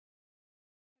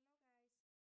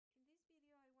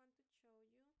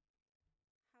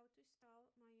install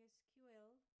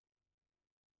MySQL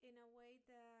in a way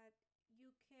that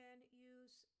you can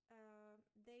use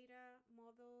data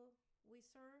model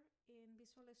wizard in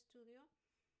Visual Studio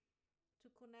to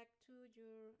connect to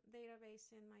your database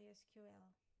in MySQL.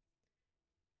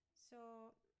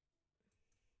 So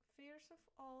first of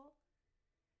all,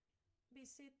 you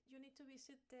need to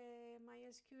visit the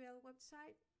MySQL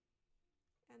website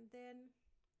and then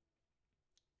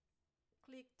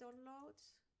click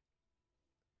Downloads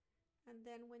and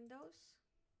then Windows.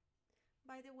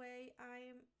 By the way,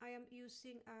 I am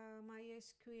using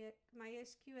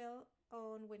MySQL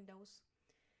on Windows,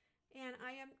 and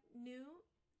I am new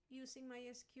using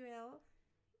MySQL.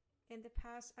 In the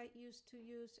past, I used to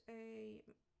use a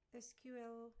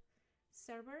SQL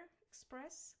Server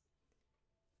Express.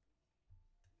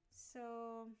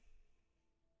 So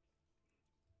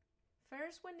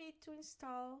first we need to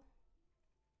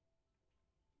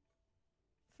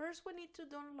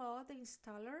download the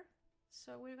installer.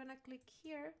 So we're gonna click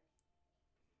here,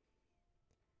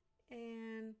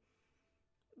 and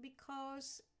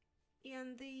because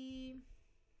in the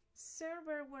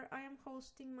server where I am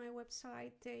hosting my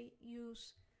website, they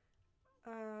use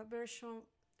version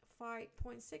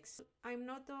 5.6. I'm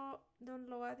not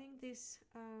downloading this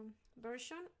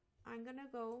version. I'm gonna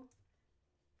go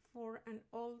for an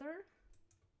older,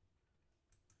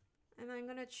 and I'm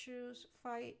gonna choose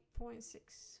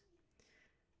 5.6.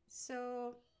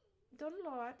 So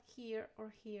download here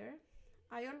or here.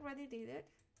 I already did it.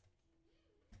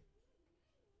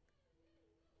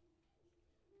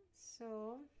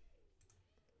 So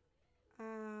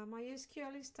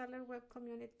MySQL installer web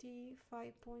community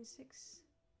 5.6,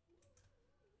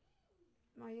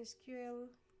 MySQL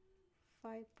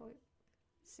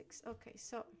 5.6. Okay,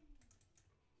 so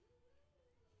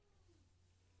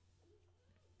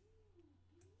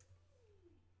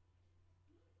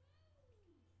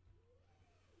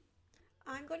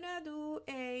I'm gonna do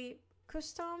a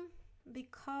custom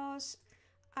because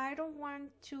I don't want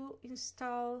to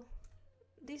install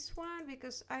this one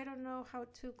because I don't know how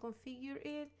to configure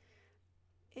it,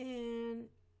 and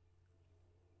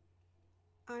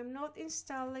I'm not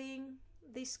installing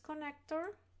this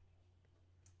connector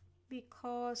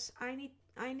because I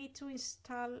need to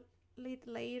install it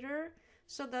later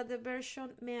so that the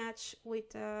version match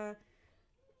with the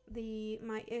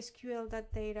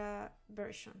MySQL.data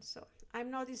version. So I'm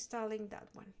not installing that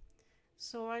one.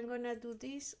 So I'm gonna do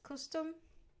this custom.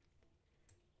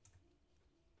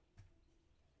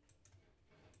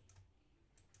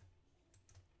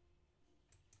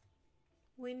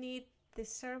 We need the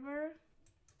server,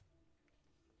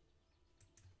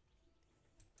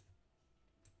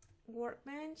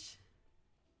 workbench,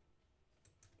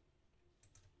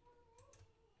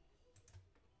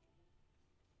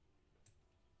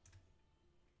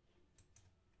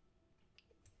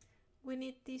 we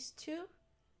need these two,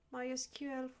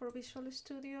 MySQL for Visual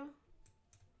Studio,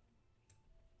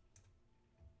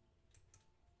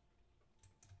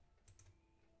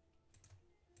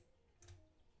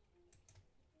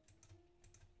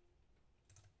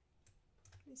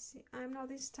 let's see, I'm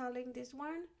not installing this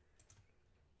one,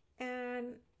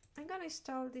 and I'm gonna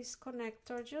install this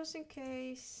connector just in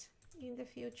case in the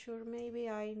future maybe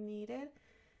I need it.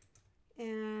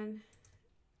 And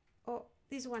oh,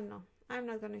 this one, no, I'm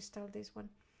not gonna install this one.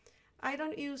 I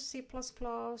don't use C++,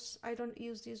 I don't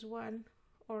use this one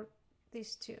or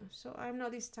these two, so I'm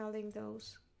not installing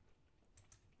those.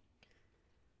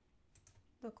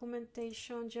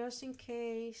 Documentation just in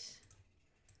case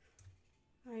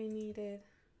I need it.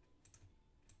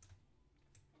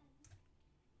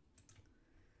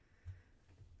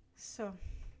 So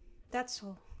that's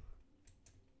all.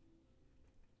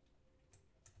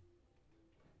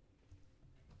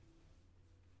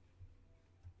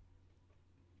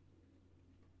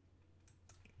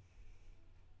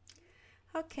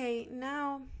 Okay,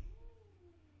 now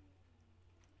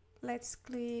let's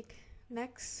click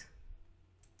next,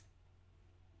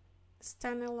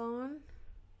 standalone.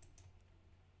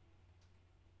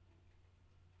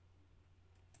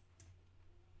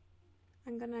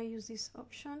 I'm gonna use this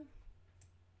option.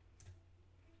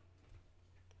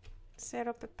 Set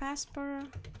up a password.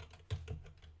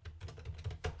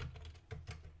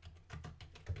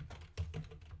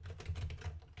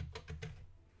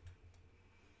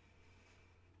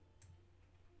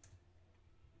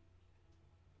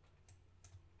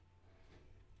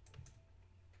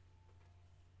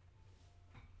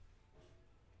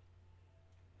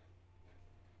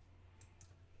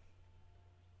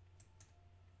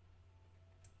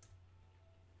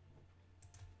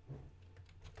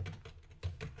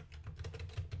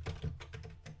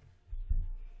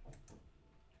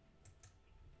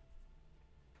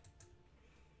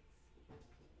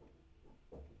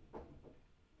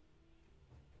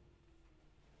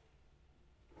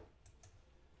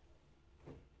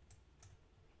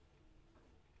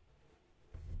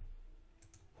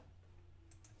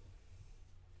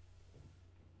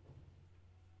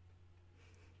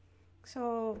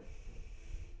 So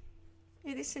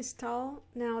it is installed.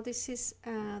 Now this is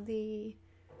the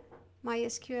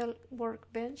MySQL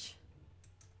workbench.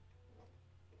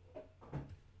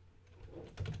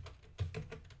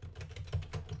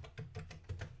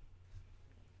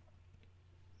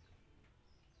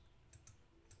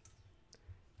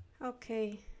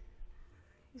 Okay,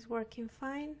 it's working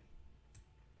fine.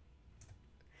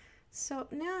 So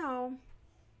now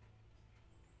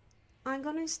I'm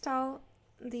going to install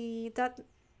that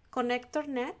connector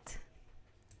net.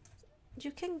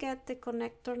 You can get the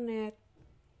connector net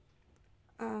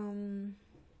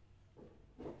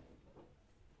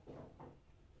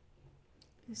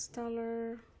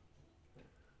installer.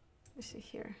 Let's see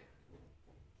here.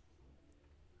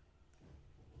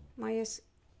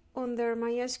 Under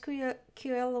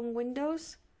MySQL on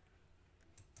Windows,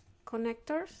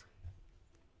 connectors,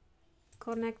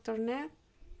 connector net,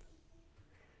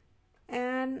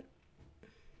 and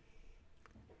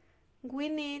we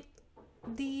need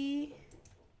the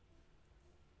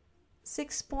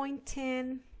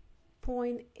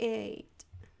 6.10.8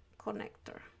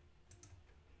 connector.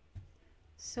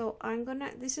 So I'm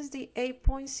gonna, this is the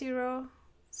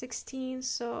 8.0.16,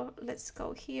 so let's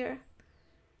go here.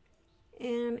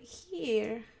 And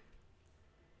here,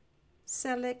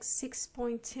 select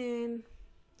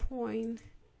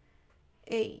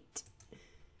 6.10.8.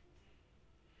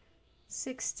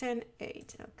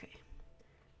 6.10.8, okay.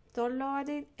 Download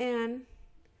it and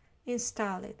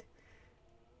install it.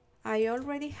 I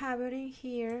already have it in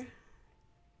here,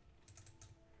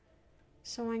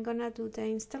 so I'm gonna do the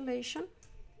installation.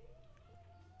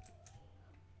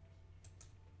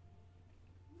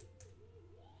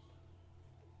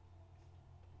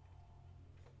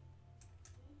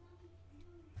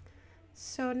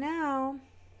 So now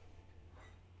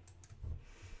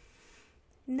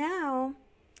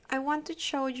I want to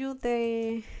show you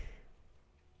the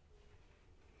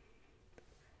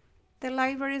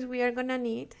libraries we are gonna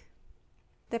need,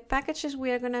 the packages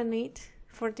we are gonna need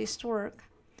for this to work.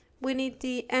 We need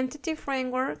the entity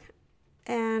framework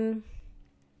and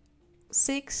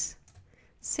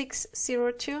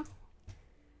 6.6.02,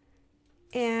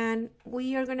 and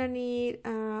we are gonna need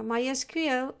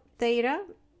MySQL data.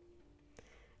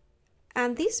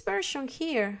 And this version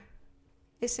here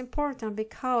is important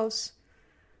because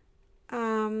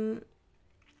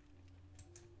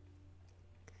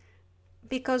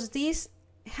this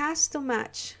has to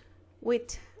match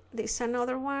with this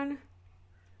another one,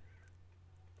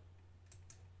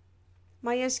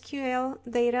 MySQL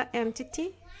data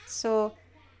entity. So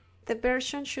the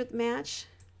version should match,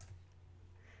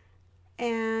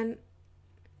 and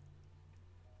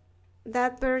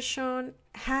that version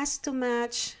has to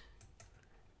match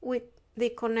with the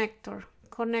connector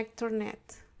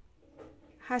net.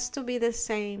 Has to be the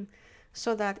same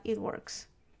so that it works.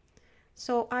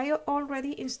 So I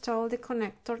already installed the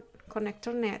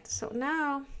connector net. So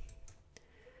now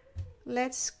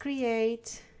let's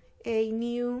create a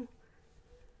new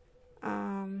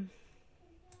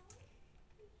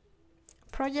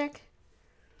project.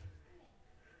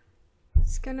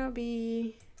 It's gonna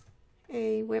be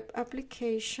a web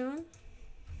application.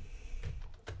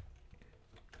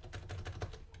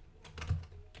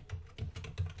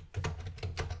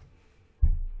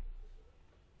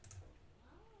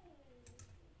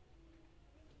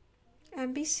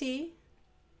 MVC.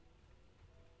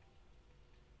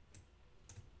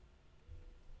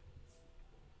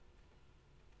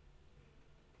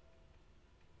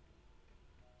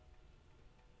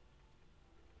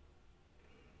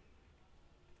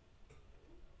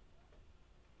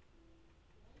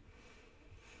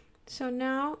 So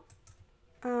now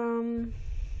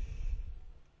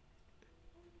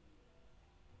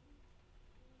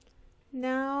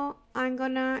I'm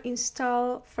gonna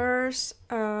install first,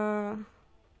 let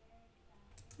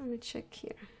me check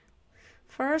here.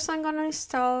 First I'm gonna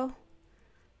install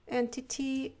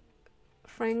entity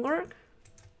framework.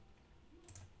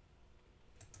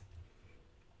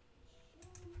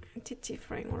 Entity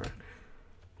framework.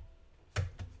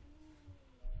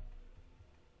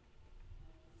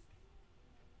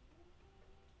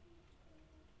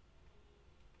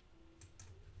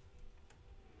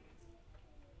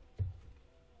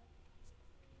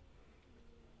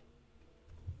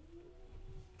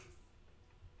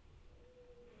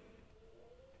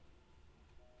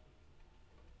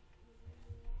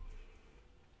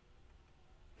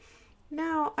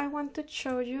 Now I want to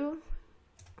show you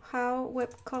how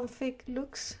web config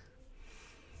looks.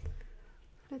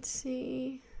 Let's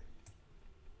see.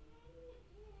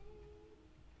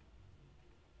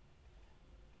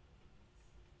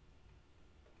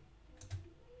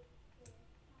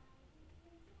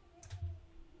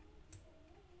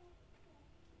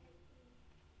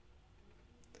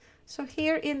 So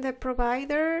here in the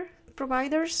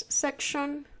providers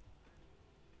section,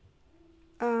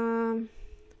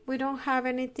 we don't have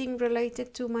anything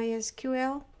related to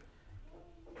MySQL.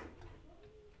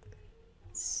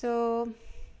 So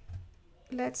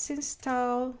let's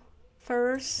install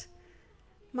first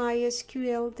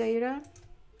MySQL data.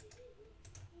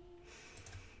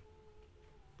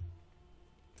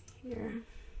 Here.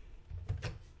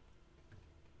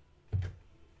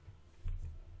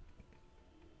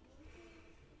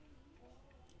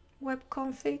 Web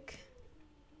config.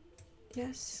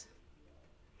 Yes.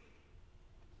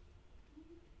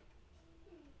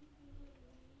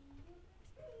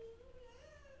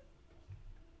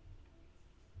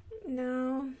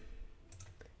 Now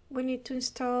we need to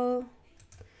install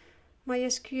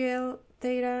MySQL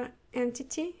data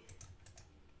entity.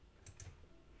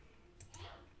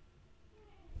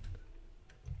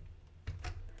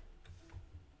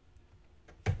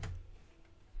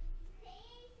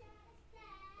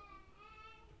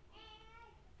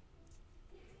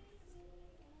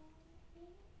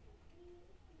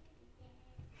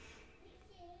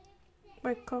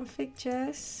 Web config,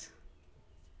 yes.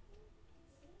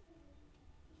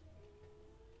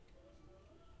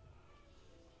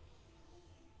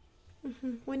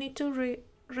 We need to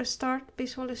restart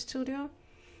Visual Studio.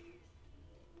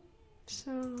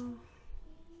 So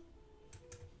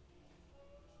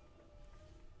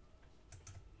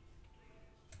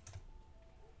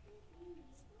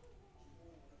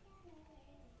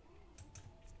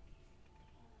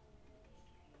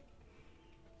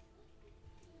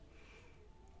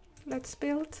let's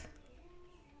build.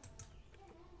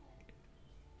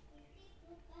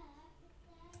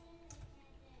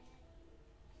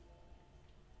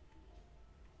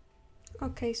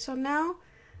 Okay, so now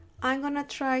I'm gonna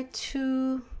try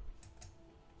to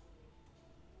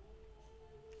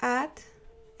add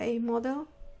a model.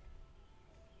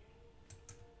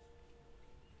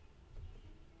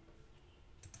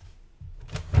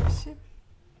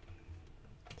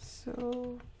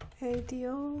 So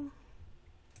ADO.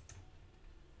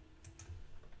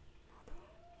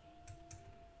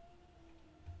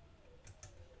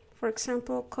 For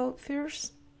example, code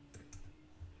first.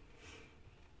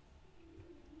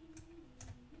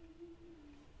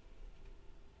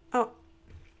 Oh,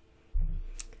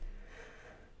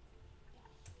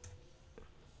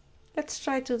 let's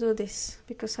try to do this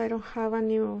because I don't have a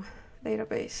new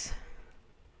database.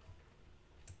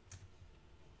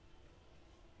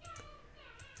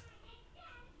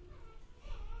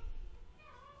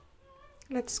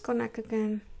 Let's connect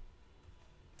again.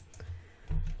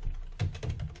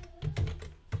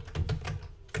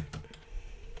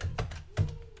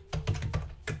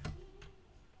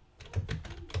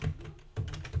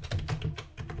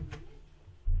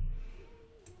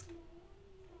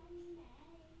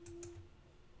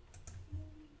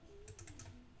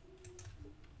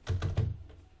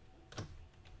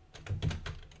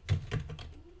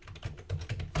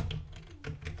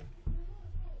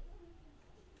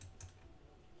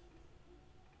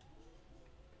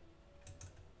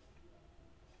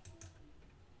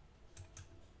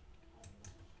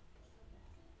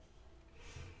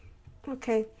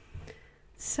 Okay,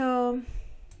 so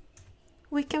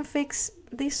we can fix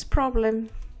this problem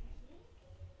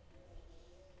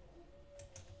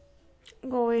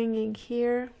going in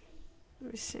here.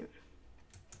 Let me see.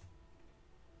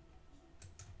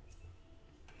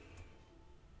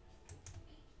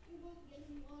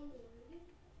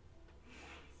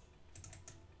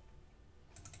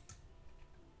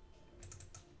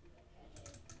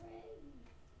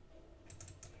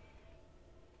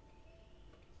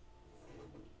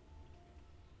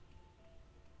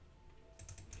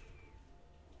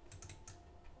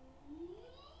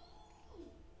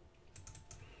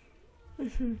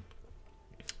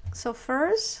 So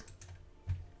first,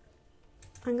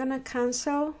 I'm gonna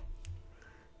cancel,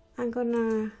 I'm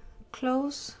gonna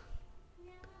close,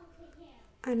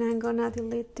 and I'm gonna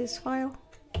delete this file,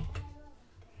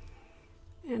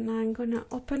 and I'm gonna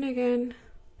open again.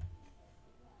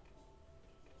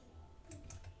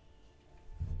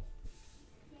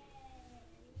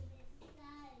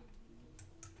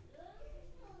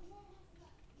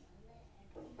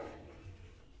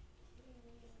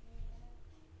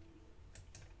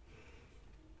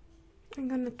 I'm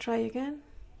gonna try again.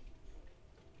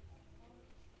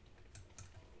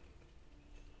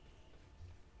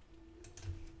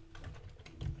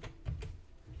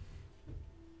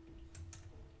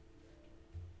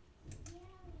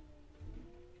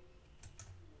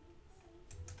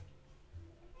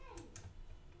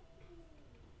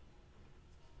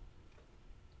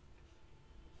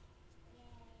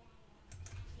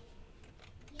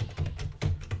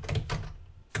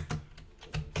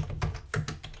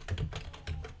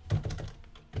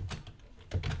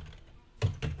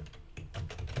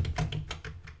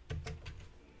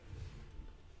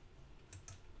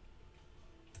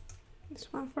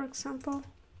 one, for example.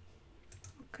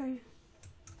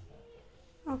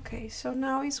 Okay, so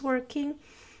now it's working.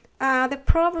 The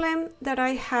problem that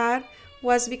I had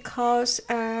was because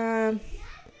I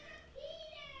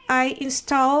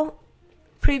installed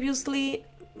previously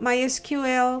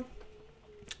mysql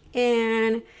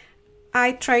and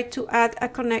I tried to add a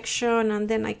connection and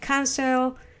then I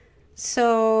cancel.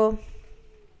 So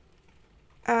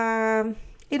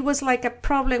it was like a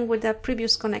problem with the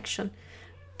previous connection.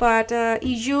 But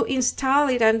if you install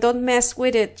it and don't mess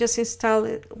with it, just install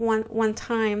it one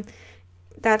time,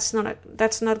 that's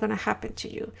not gonna happen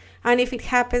to you. And if it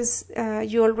happens,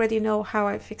 you already know how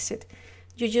I fix it.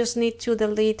 You just need to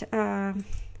delete the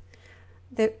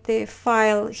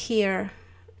file here.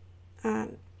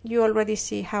 You already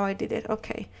see how I did it.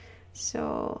 Okay,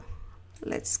 so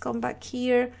let's come back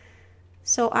here.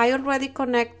 So I already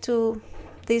connect to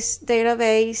this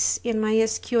database in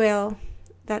mysql.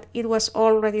 That it was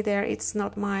already there, it's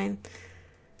not mine.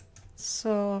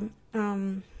 So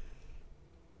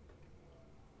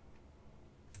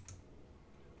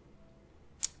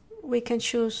we can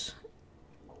choose,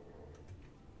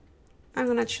 I'm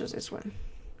gonna choose this one.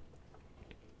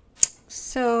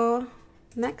 So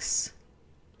next,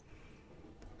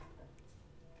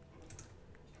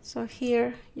 so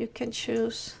here you can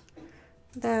choose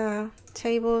the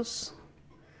tables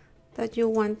that you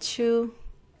want to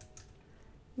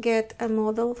get a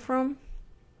model from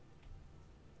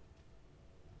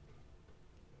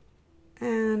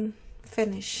and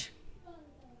finish.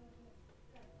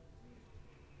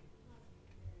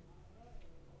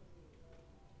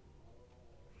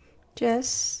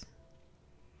 Yes.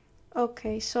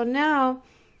 Okay, so now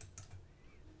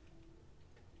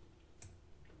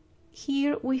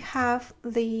here we have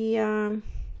the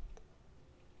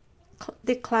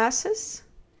classes.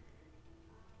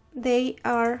 They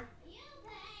are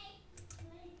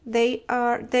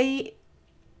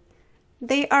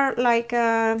like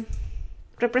a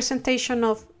representation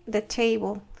of the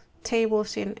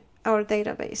tables in our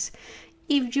database.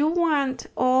 If you want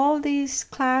all these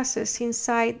classes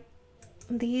inside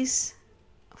this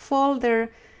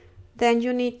folder, then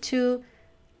you need to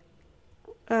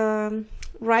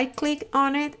right click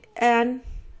on it and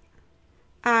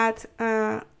add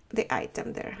the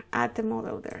item there, add the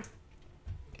model there.